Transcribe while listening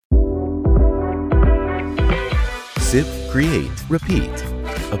Sip, Create, Repeat,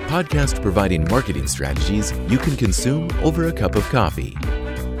 a podcast providing marketing strategies you can consume over a cup of coffee.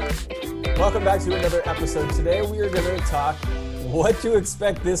 Welcome back to another episode. Today we are going to talk what to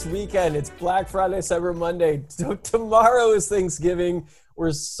expect this weekend. It's Black Friday, Cyber Monday. Tomorrow is Thanksgiving.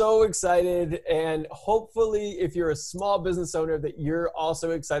 We're so excited, and hopefully if you're a small business owner that you're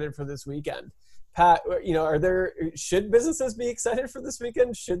also excited for this weekend. Pat, should businesses be excited for this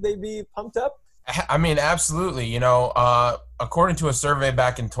weekend? Should they be pumped up? I mean, absolutely. According to a survey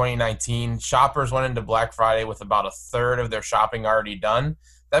back in 2019, shoppers went into Black Friday with about a third of their shopping already done.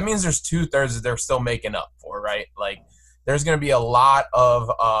 That means there's 2/3 that they're still making up for, right? Like, there's going to be a lot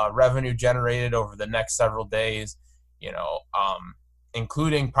of revenue generated over the next several days,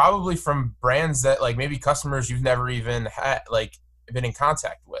 including probably from brands that, like, maybe customers you've never even had, like, been in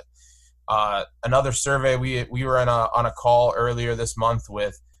contact with. Another survey, we were on a call earlier this month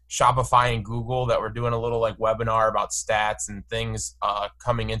with Shopify and Google that were doing a little like webinar about stats and things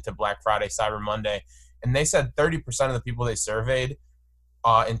coming into Black Friday, Cyber Monday. And they said 30% of the people they surveyed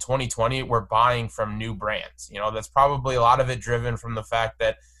in 2020 were buying from new brands. That's probably a lot of it driven from the fact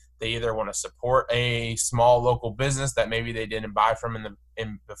that they either want to support a small local business that maybe they didn't buy from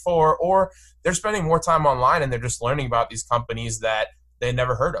in before, or they're spending more time online and they're just learning about these companies that they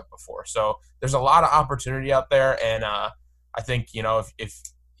never heard of before. So there's a lot of opportunity out there. And I think,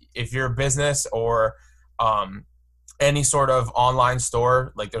 if you're a business or any sort of online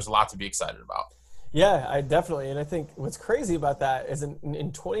store, like, there's a lot to be excited about. Yeah, I definitely. And I think what's crazy about that is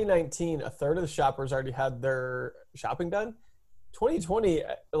in 2019, a third of the shoppers already had their shopping done. 2020,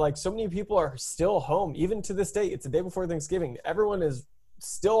 like, so many people are still home. Even to this day, it's the day before Thanksgiving. Everyone is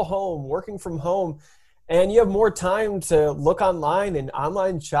still home, working from home. And you have more time to look online and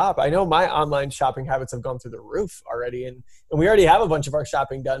online shop. I know my online shopping habits have gone through the roof already, and we already have a bunch of our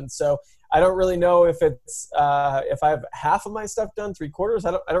shopping done. So I don't really know if it's if I have half of my stuff done, 3/4.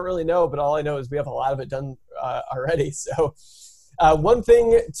 I don't really know, but all I know is we have a lot of it done already. So one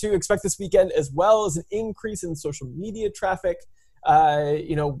thing to expect this weekend as well is an increase in social media traffic.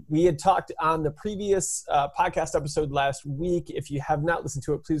 We had talked on the previous podcast episode last week. If you have not listened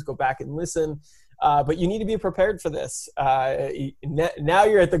to it, please go back and listen. But you need to be prepared for this. Now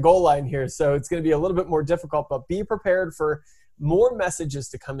you're at the goal line here, so it's going to be a little bit more difficult, but be prepared for more messages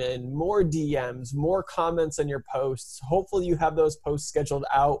to come in, more DMs, more comments on your posts. Hopefully you have those posts scheduled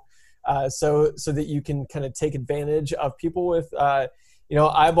out so that you can kind of take advantage of people with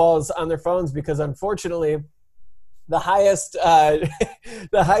eyeballs on their phones, because unfortunately the highest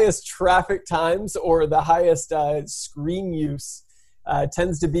the highest traffic times or the highest screen use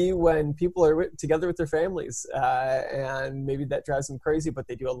tends to be when people are together with their families, and maybe that drives them crazy, but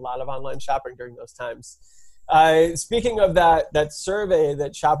they do a lot of online shopping during those times. Speaking of that survey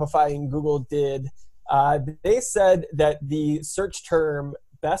that Shopify and Google did, they said that the search term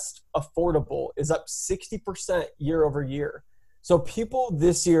best affordable is up 60% year over year. So people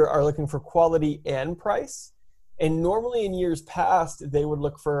this year are looking for quality and price, and normally in years past, they would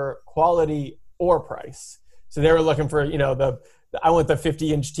look for quality or price. So they were looking for, I want the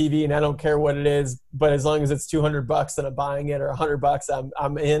 50-inch TV and I don't care what it is, but as long as it's $200 and I'm buying it, or $100,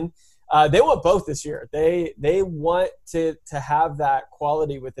 I'm in. They want both this year. They want to have that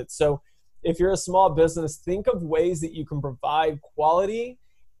quality with it. So if you're a small business, think of ways that you can provide quality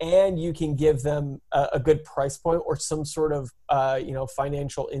and you can give them a good price point or some sort of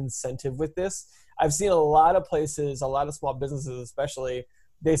financial incentive with this. I've seen a lot of places, a lot of small businesses especially,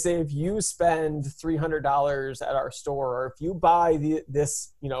 they say if you spend $300 at our store, or if you buy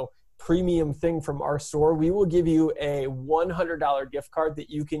this premium thing from our store, we will give you a $100 gift card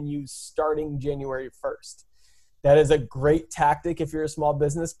that you can use starting January 1st. That is a great tactic if you're a small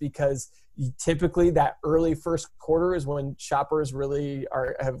business, because typically that early first quarter is when shoppers really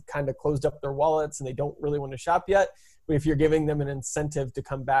have kind of closed up their wallets and they don't really want to shop yet. But if you're giving them an incentive to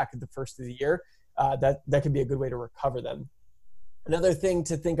come back at the first of the year, that could be a good way to recover them. Another thing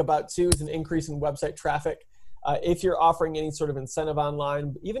to think about too is an increase in website traffic. If you're offering any sort of incentive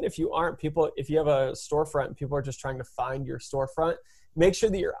online, even if you aren't, if you have a storefront and people are just trying to find your storefront, make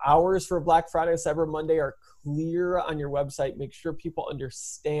sure that your hours for Black Friday, Cyber Monday are clear on your website. Make sure people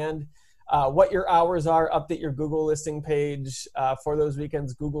understand what your hours are. Update your Google listing page for those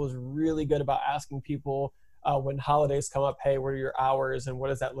weekends. Google is really good about asking people when holidays come up, hey, what are your hours and what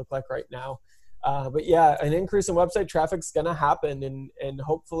does that look like right now? But yeah, an increase in website traffic is going to happen, and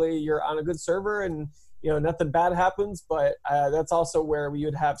hopefully you're on a good server and nothing bad happens. But that's also where we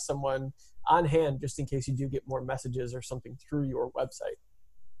would have someone on hand just in case you do get more messages or something through your website.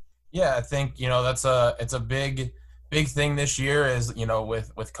 Yeah, I think it's a big thing this year is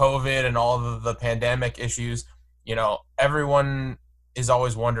with COVID and all of the pandemic issues. everyone is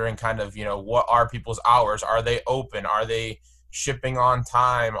always wondering kind of, what are people's hours? Are they open? Are they shipping on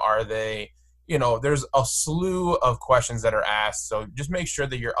time? Are they, there's a slew of questions that are asked. So just make sure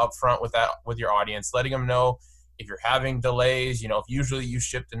that you're upfront with that, with your audience, letting them know if you're having delays, if usually you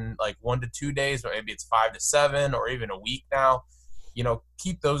shipped in like 1 to 2 days, but maybe it's 5 to 7 or even a week now,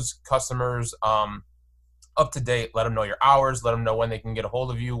 keep those customers up to date. Let them know your hours, let them know when they can get a hold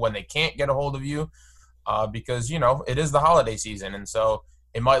of you, when they can't get a hold of you, because, it is the holiday season. And so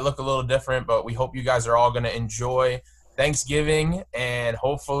it might look a little different, but we hope you guys are all going to enjoy Thanksgiving, and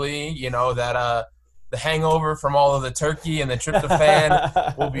hopefully, that the hangover from all of the turkey and the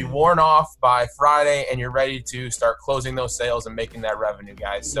tryptophan will be worn off by Friday, and you're ready to start closing those sales and making that revenue,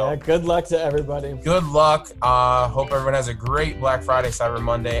 guys. So yeah, good luck to everybody. Good luck. Hope everyone has a great Black Friday, Cyber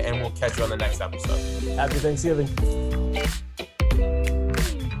Monday, and we'll catch you on the next episode. Happy Thanksgiving.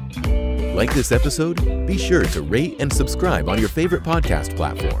 Like this episode? Be sure to rate and subscribe on your favorite podcast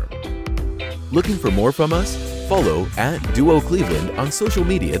platform. Looking for more from us? Follow @DuoCleveland on social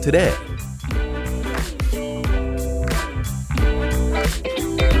media today.